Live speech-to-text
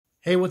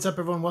Hey, what's up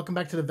everyone? Welcome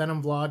back to the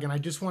Venom vlog, and I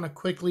just want to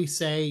quickly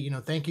say,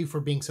 thank you for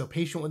being so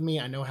patient with me.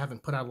 I know I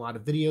haven't put out a lot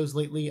of videos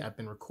lately. I've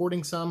been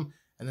recording some,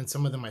 and then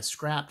some of them I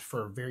scrapped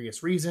for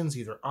various reasons,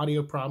 either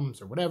audio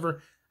problems or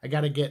whatever. I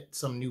got to get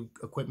some new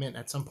equipment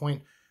at some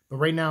point, but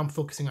right now I'm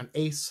focusing on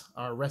Ace,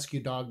 our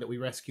rescue dog that we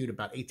rescued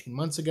about 18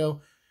 months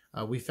ago.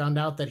 We found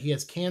out that he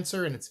has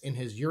cancer, and it's in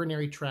his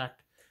urinary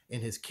tract,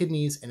 in his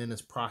kidneys, and in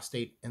his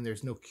prostate, and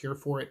there's no cure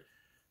for it.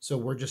 So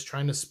we're just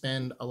trying to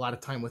spend a lot of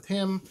time with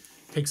him,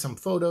 take some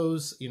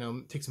photos,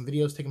 take some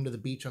videos, take him to the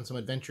beach on some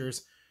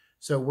adventures.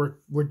 So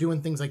we're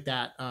doing things like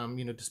that,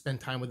 to spend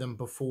time with him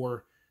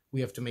before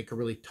we have to make a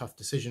really tough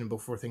decision and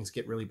before things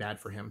get really bad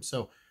for him.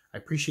 So I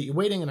appreciate you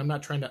waiting, and I'm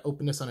not trying to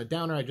open this on a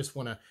downer. I just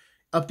want to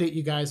update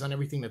you guys on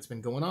everything that's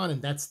been going on,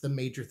 and that's the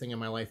major thing in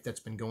my life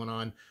that's been going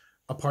on,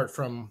 apart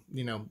from,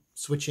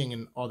 switching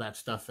and all that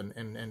stuff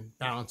and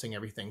balancing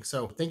everything.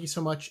 So thank you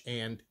so much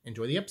and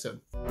enjoy the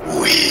episode.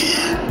 We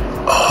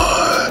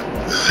are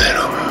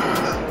Venom.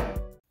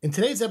 In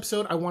today's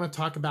episode, I want to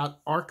talk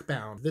about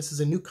Arcbound. This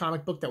is a new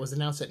comic book that was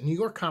announced at New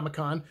York Comic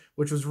Con,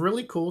 which was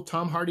really cool.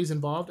 Tom Hardy's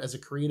involved as a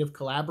creative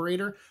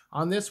collaborator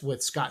on this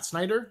with Scott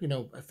Snyder,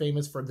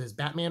 famous for his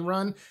Batman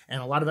run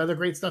and a lot of other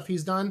great stuff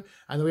he's done.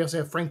 And then we also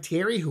have Frank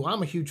Thierry, who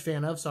I'm a huge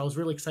fan of, so I was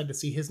really excited to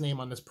see his name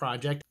on this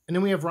project. And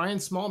then we have Ryan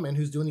Smallman,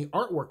 who's doing the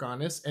artwork on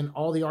this, and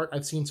all the art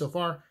I've seen so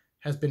far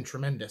has been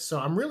tremendous. So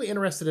I'm really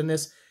interested in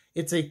this.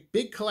 It's a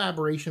big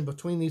collaboration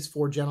between these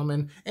four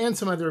gentlemen and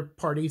some other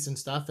parties and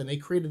stuff, and they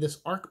created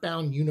this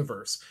Arcbound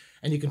universe.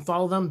 And you can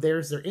follow them.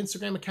 There's their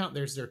Instagram account.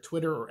 There's their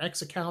Twitter or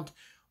X account.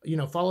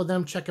 Follow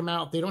them, check them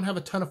out. They don't have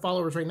a ton of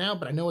followers right now,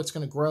 but I know it's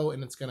going to grow,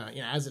 and it's going to,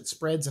 as it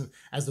spreads and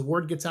as the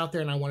word gets out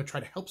there, and I want to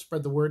try to help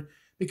spread the word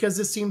because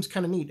this seems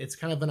kind of neat. It's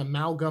kind of an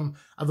amalgam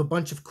of a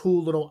bunch of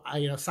cool little,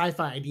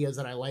 sci-fi ideas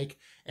that I like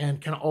and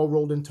kind of all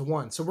rolled into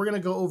one. So we're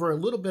going to go over a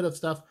little bit of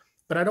stuff,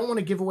 but I don't want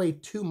to give away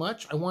too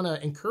much. I want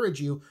to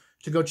encourage you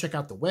to go check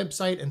out the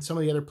website and some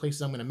of the other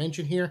places I'm going to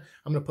mention here.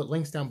 I'm going to put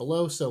links down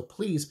below, so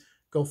please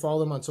go follow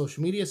them on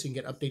social media so you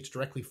can get updates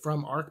directly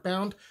from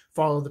Arcbound.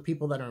 Follow the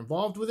people that are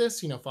involved with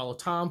this. Follow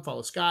Tom,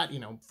 follow Scott,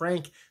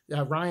 Frank,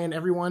 Ryan,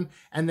 everyone.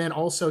 And then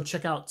also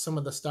check out some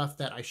of the stuff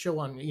that I show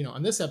on,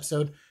 on this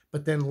episode,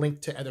 but then link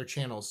to other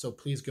channels. So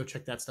please go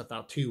check that stuff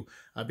out too,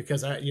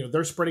 because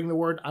they're spreading the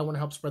word. I want to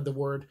help spread the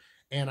word.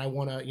 And I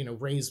want to,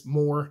 raise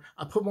more,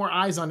 put more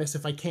eyes on this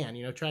if I can,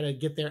 try to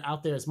get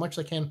out there as much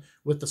as I can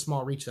with the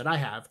small reach that I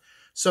have.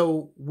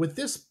 So with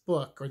this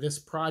book or this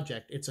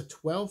project, it's a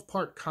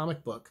 12-part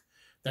comic book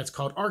that's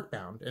called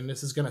Arcbound. And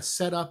this is going to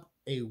set up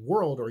a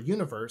world or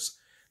universe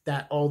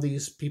that all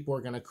these people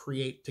are going to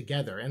create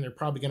together. And they're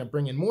probably going to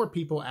bring in more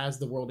people as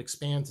the world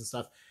expands and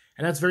stuff.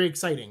 And that's very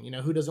exciting.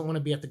 Who doesn't want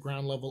to be at the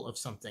ground level of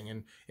something?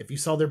 And if you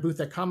saw their booth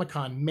at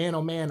Comic-Con, man,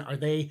 oh man, are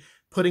they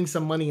putting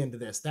some money into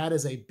this. That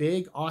is a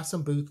big,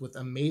 awesome booth with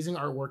amazing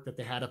artwork that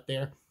they had up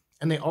there.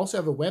 And they also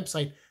have a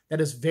website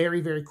that is very,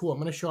 very cool. I'm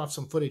going to show off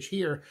some footage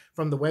here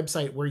from the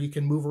website where you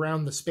can move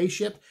around the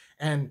spaceship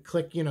and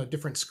click,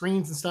 different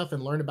screens and stuff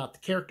and learn about the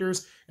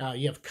characters.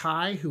 You have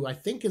Kai, who I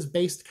think is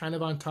based kind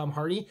of on Tom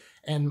Hardy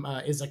and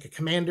is like a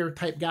commander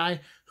type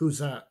guy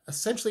who's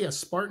essentially a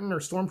Spartan or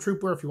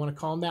stormtrooper, if you want to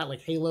call him that,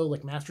 like Halo,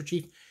 like Master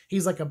Chief.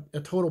 He's like a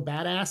total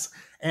badass,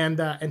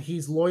 and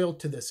he's loyal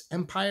to this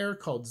empire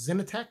called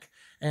Xenotech.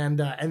 And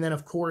then,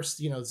 of course,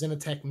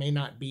 Xenotech may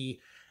not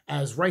be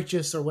as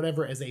righteous or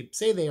whatever as they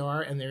say they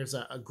are, and there's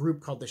a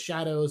group called the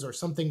Shadows or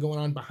something going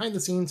on behind the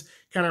scenes.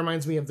 Kind of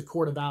reminds me of the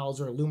Court of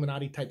Owls or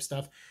Illuminati type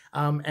stuff.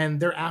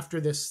 And they're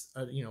after this,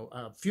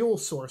 fuel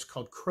source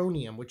called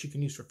chromium, which you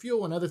can use for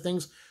fuel and other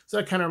things. So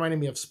that kind of reminded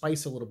me of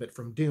Spice a little bit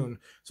from Dune.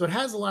 So it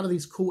has a lot of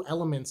these cool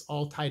elements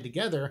all tied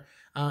together.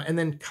 And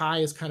then Kai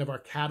is kind of our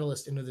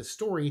catalyst into this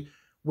story,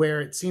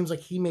 where it seems like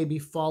he may be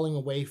falling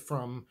away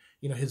from,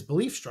 his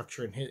belief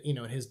structure and his,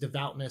 his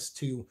devoutness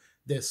to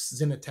this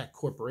Xenotech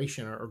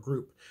corporation or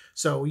group.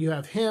 So you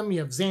have him, you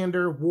have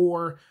Xander,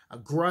 War,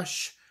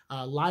 Grush,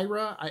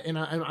 Lyra,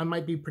 I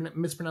might be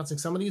mispronouncing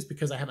some of these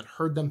because I haven't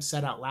heard them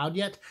said out loud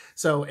yet.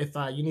 So if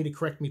you need to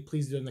correct me,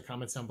 please do it in the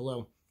comments down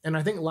below. And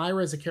I think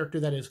Lyra is a character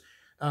that is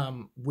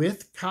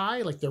with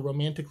Kai, like they're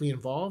romantically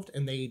involved,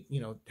 and they,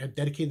 have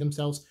dedicated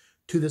themselves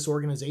to this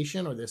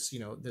organization or this,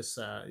 this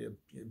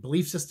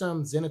belief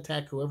system,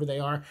 Xenotech, whoever they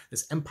are,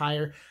 this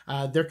empire.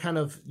 They're kind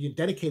of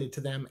dedicated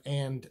to them,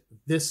 and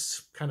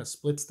this kind of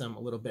splits them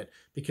a little bit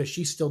because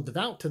she's still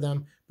devout to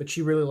them, but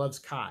she really loves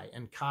Kai,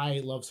 and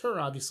Kai loves her,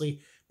 obviously,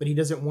 but he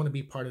doesn't want to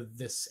be part of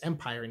this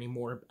empire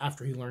anymore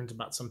after he learns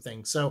about some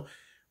things. So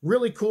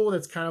really cool.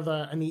 That's kind of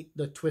a neat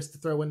twist to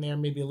throw in there.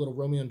 Maybe a little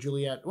Romeo and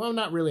Juliet. Well,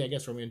 not really, I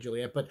guess, Romeo and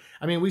Juliet, but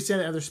I mean, we've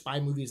seen other spy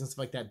movies and stuff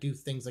like that do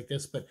things like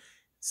this, but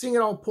seeing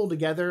it all pulled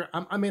together,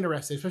 I'm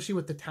interested, especially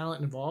with the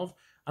talent involved.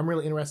 I'm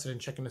really interested in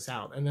checking this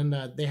out. And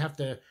then they have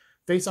to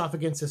face off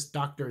against this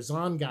Dr.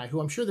 Zahn guy, who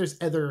I'm sure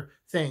there's other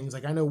things.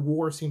 Like I know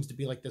War seems to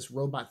be like this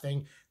robot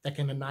thing that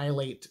can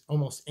annihilate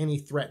almost any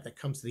threat that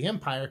comes to the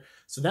Empire.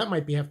 So that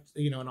might be, an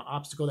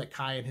obstacle that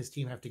Kai and his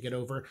team have to get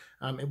over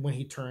when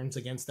he turns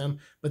against them.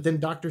 But then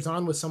Dr.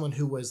 Zahn was someone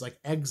who was like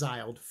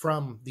exiled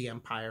from the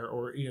Empire,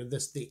 or,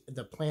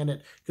 the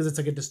planet, because it's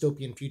like a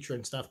dystopian future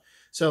and stuff.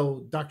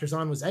 So Dr.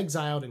 Zahn was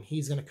exiled, and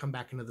he's going to come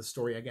back into the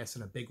story, I guess,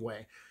 in a big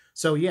way.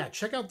 So yeah,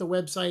 check out the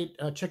website,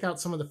 check out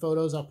some of the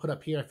photos I'll put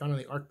up here. I found on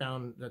the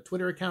Arcbound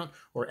Twitter account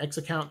or X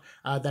account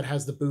that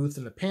has the booth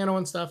and the panel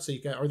and stuff. So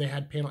or they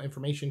had panel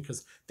information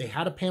because they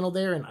had a panel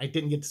there and I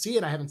didn't get to see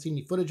it. I haven't seen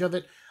any footage of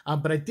it,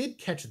 but I did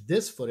catch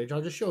this footage. I'll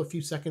just show a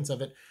few seconds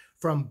of it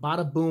from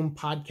Bada Boom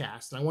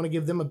Podcast. And I want to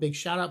give them a big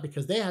shout out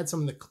because they had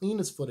some of the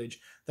cleanest footage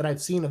that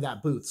I've seen of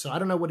that booth. So I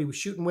don't know what he was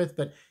shooting with,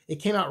 but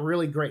it came out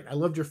really great. I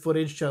loved your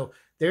footage. So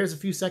there's a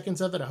few seconds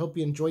of it. I hope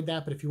you enjoyed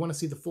that. But if you want to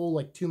see the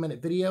full 2-minute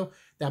video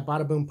that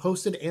Bada Boom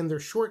posted, and they're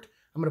short,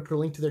 I'm going to put a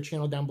link to their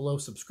channel down below.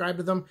 Subscribe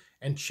to them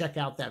and check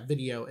out that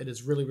video. It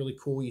is really, really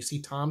cool. You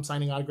see Tom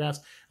signing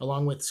autographs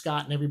along with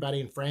Scott and everybody,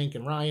 and Frank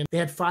and Ryan. They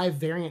had 5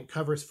 variant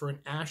covers for an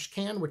ash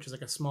can, which is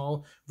like a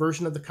small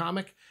version of the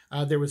comic.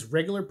 There was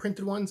regular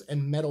printed ones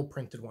and metal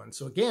printed ones.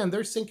 So again,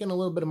 they're sinking a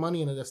little bit of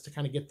money into this to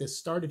kind of get this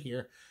started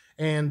here.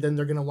 And then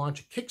they're going to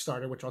launch a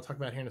Kickstarter, which I'll talk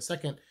about here in a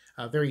second,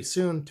 very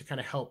soon, to kind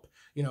of help,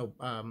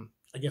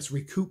 I guess,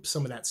 recoup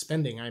some of that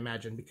spending, I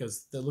imagine,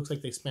 because it looks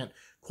like they spent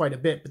quite a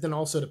bit, but then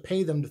also to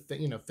pay them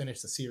to,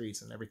 finish the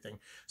series and everything.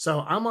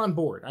 So I'm on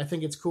board. I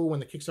think it's cool. When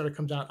the Kickstarter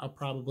comes out, I'll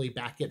probably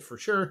back it for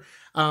sure.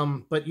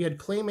 But you had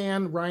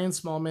Clayman, Ryan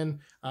Smallman,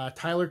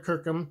 Tyler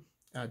Kirkham,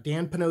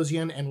 Dan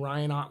Panosian, and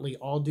Ryan Otley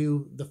all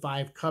do the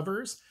 5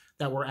 covers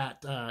that were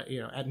at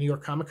New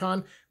York Comic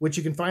Con, which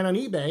you can find on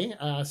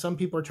eBay. Some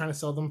people are trying to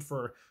sell them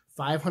for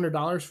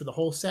 $500 for the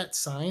whole set,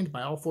 signed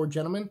by all 4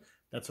 gentlemen.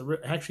 That's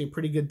actually a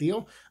pretty good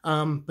deal.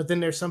 But then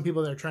there's some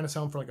people that are trying to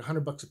sell them for like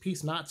 $100 a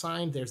piece, not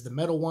signed. There's the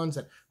metal ones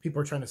that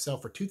people are trying to sell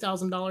for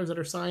 $2,000 that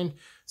are signed.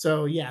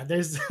 So yeah,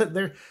 there's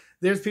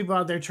people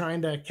out there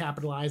trying to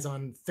capitalize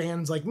on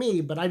fans like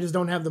me, but I just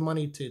don't have the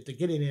money to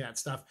get any of that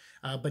stuff.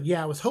 But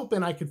yeah, I was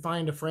hoping I could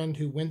find a friend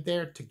who went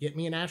there to get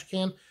me an ash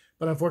can.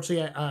 But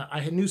unfortunately,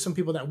 I knew some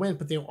people that went,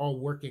 but they were all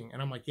working.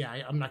 And I'm like, yeah,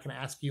 I'm not going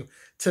to ask you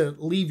to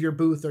leave your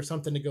booth or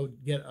something to go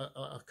get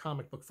a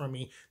comic book from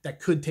me that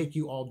could take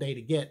you all day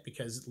to get,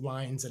 because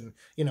lines and,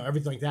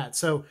 everything like that.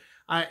 So,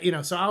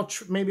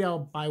 maybe I'll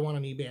buy one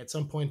on eBay at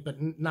some point, but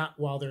not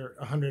while they're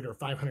 $100 or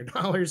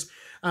 $500.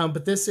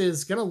 But this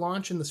is going to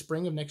launch in the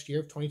spring of next year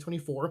of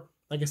 2024.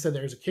 Like I said,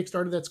 there's a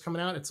Kickstarter that's coming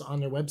out. It's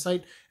on their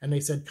website, and they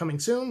said coming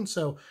soon.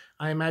 So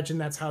I imagine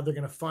that's how they're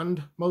going to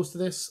fund most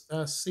of this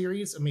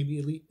series, and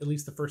maybe at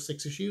least the first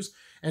 6 issues,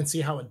 and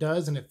see how it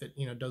does. And if it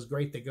does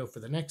great, they go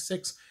for the next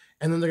 6.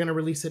 And then they're going to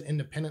release it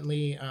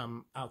independently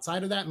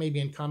outside of that,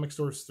 maybe in comic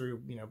stores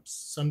through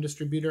some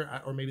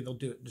distributor, or maybe they'll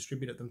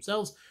distribute it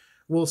themselves.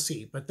 We'll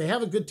see. But they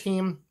have a good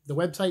team. The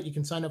website, you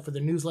can sign up for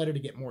their newsletter to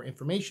get more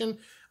information.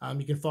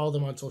 You can follow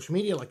them on social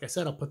media. Like I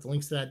said, I'll put the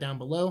links to that down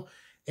below.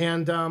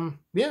 And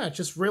yeah, it's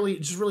just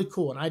really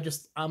cool. And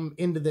I'm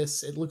into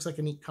this. It looks like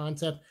a neat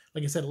concept.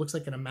 Like I said, it looks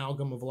like an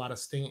amalgam of a lot of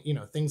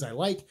things I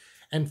like.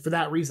 And for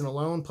that reason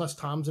alone, plus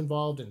Tom's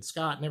involved, and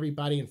Scott and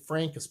everybody, and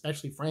Frank,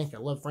 especially Frank. I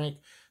love Frank.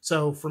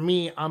 So for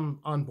me, I'm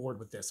on board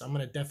with this. I'm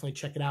going to definitely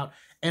check it out.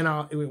 And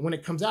when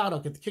it comes out,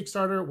 I'll get the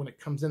Kickstarter. When it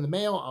comes in the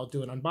mail, I'll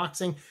do an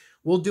unboxing.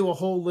 We'll do a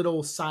whole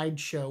little side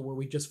show where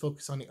we just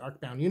focus on the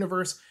Arcbound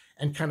universe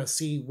and kind of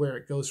see where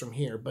it goes from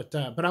here. But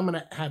I'm going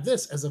to have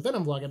this as a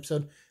Venom vlog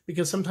episode,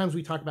 because sometimes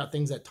we talk about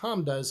things that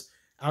Tom does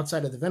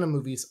outside of the Venom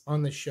movies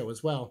on this show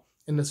as well.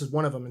 And this is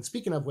one of them. And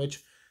speaking of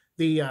which,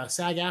 the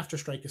SAG-AFTRA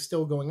strike is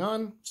still going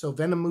on. So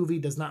Venom movie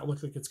does not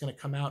look like it's going to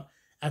come out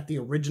at the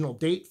original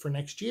date for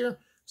next year.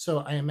 So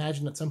I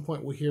imagine at some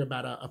point we'll hear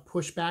about a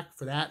pushback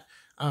for that.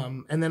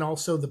 And then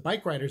also the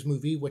Bike Riders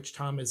movie, which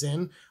Tom is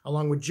in,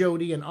 along with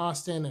Jodie and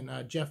Austin,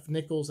 and Jeff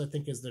Nichols, I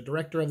think, is the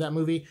director of that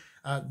movie.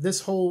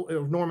 This whole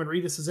Norman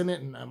Reedus is in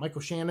it, and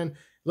Michael Shannon.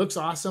 Looks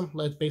awesome.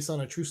 It's based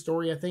on a true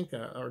story, I think,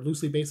 or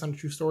loosely based on a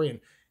true story. And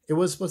it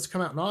was supposed to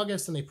come out in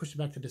August, and they pushed it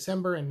back to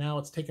December, and now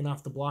it's taken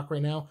off the block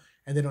right now,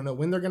 and they don't know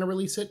when they're going to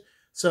release it.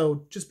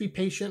 So just be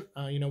patient.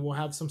 We'll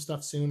have some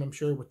stuff soon, I'm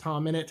sure, with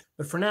Tom in it.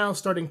 But for now,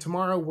 starting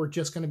tomorrow, we're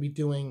just going to be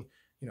doing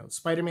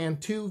Spider-Man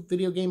 2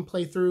 video game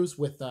playthroughs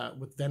with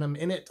Venom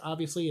in it.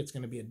 Obviously, it's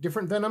going to be a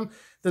different Venom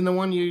than the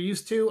one you're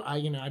used to.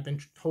 I've been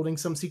holding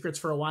some secrets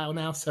for a while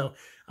now, so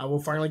we'll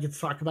finally get to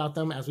talk about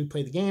them as we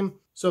play the game.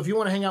 So if you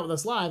want to hang out with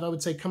us live, I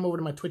would say come over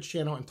to my Twitch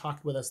channel and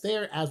talk with us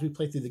there as we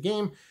play through the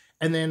game.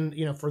 And then,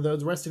 for the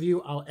rest of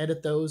you, I'll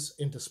edit those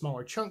into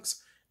smaller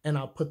chunks, and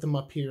I'll put them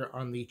up here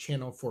on the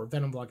channel for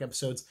Venom vlog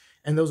episodes.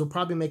 And those will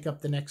probably make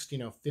up the next,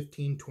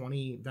 15,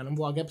 20 Venom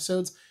vlog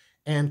episodes.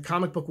 And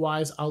comic book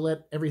wise, I'll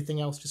let everything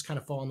else just kind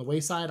of fall on the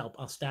wayside.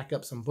 I'll stack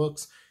up some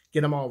books,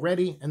 get them all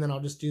ready, and then I'll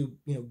just do,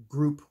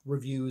 group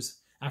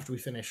reviews after we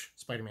finish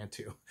Spider-Man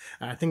 2.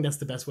 I think that's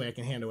the best way I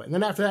can handle it. And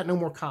then after that, no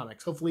more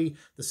comics. Hopefully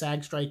the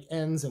SAG strike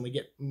ends and we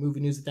get movie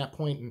news at that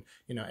point,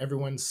 and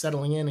everyone's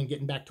settling in and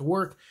getting back to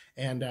work,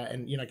 and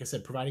like I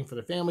said, providing for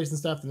their families and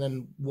stuff. And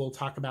then we'll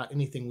talk about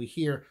anything we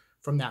hear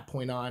from that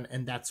point on,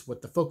 and that's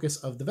what the focus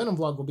of the Venom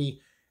vlog will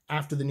be.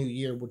 After the new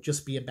year will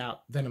just be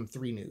about Venom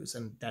 3 news,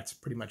 and that's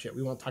pretty much it.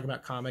 We won't talk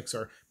about comics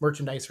or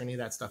merchandise or any of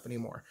that stuff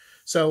anymore.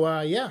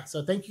 So yeah,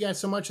 so thank you guys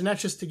so much, and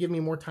that's just to give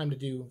me more time to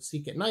do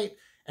Siike at night,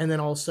 and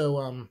then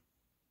also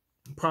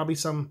probably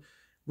some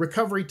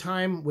recovery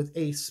time with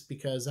Ace,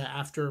 because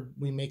after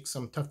we make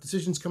some tough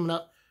decisions coming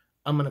up,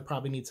 I'm going to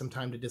probably need some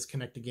time to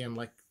disconnect again,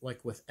 like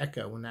with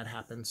Echo when that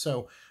happens.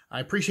 So I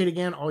appreciate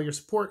again all your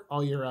support,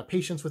 all your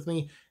patience with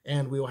me,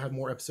 and we will have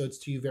more episodes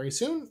to you very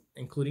soon,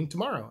 including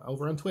tomorrow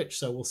over on Twitch.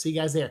 So we'll see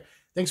you guys there.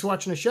 Thanks for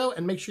watching the show,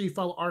 and make sure you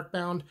follow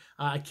Arcbound.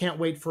 I can't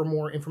wait for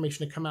more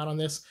information to come out on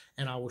this,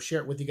 and I will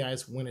share it with you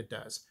guys when it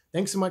does.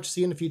 Thanks so much.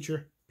 See you in the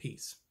future.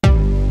 Peace.